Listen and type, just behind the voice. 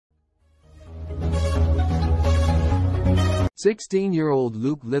16-year-old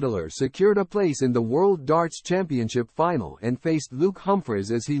Luke Littler secured a place in the World Darts Championship final and faced Luke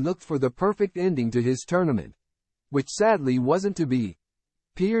Humphries as he looked for the perfect ending to his tournament, which sadly wasn't to be.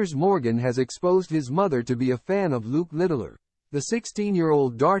 Piers Morgan has exposed his mother to be a fan of Luke Littler, the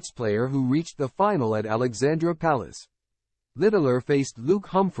 16-year-old darts player who reached the final at Alexandra Palace. Littler faced Luke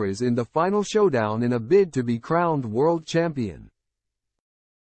Humphries in the final showdown in a bid to be crowned world champion.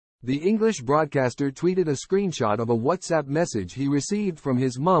 The English broadcaster tweeted a screenshot of a WhatsApp message he received from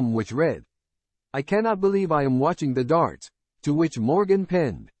his mum which read, "I cannot believe I am watching the darts," to which Morgan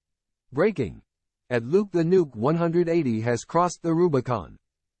penned, "Breaking. At Luke the Nuke 180 has crossed the Rubicon."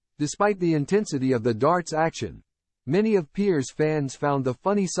 Despite the intensity of the darts action, many of Piers' fans found the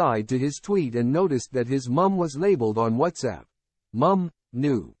funny side to his tweet and noticed that his mum was labeled on WhatsApp, "Mum,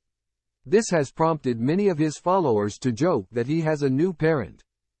 new." This has prompted many of his followers to joke that he has a new parent.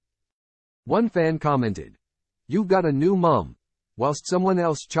 One fan commented, "You've got a new mum," whilst someone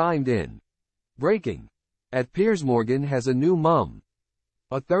else chimed in, "Breaking. At Piers Morgan has a new mum."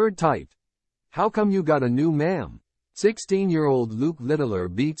 A third typed, "How come you got a new ma'am?" 16-year-old Luke Littler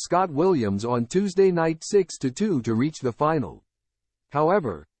beat Scott Williams on Tuesday night 6-2 to reach the final.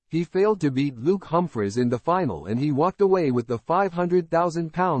 However, he failed to beat Luke Humphries in the final and he walked away with the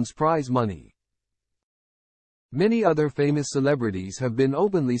 £500,000 prize money. Many other famous celebrities have been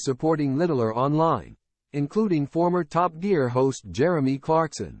openly supporting Littler online, including former Top Gear host Jeremy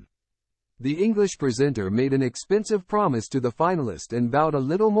Clarkson. The English presenter made an expensive promise to the finalist and vowed a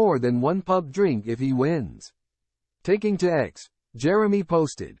little more than one pub drink if he wins. Taking to X, Jeremy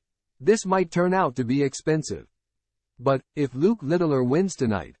posted, "This might turn out to be expensive. But, if Luke Littler wins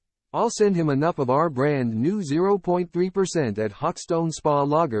tonight, I'll send him enough of our brand new 0.3% at Hawkstone Spa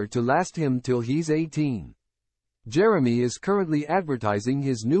Lager to last him till he's 18. Jeremy is currently advertising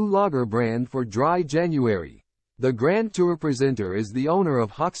his new lager brand for Dry January. The Grand Tour presenter is the owner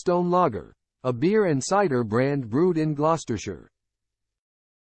of Hawkstone Lager, a beer and cider brand brewed in Gloucestershire.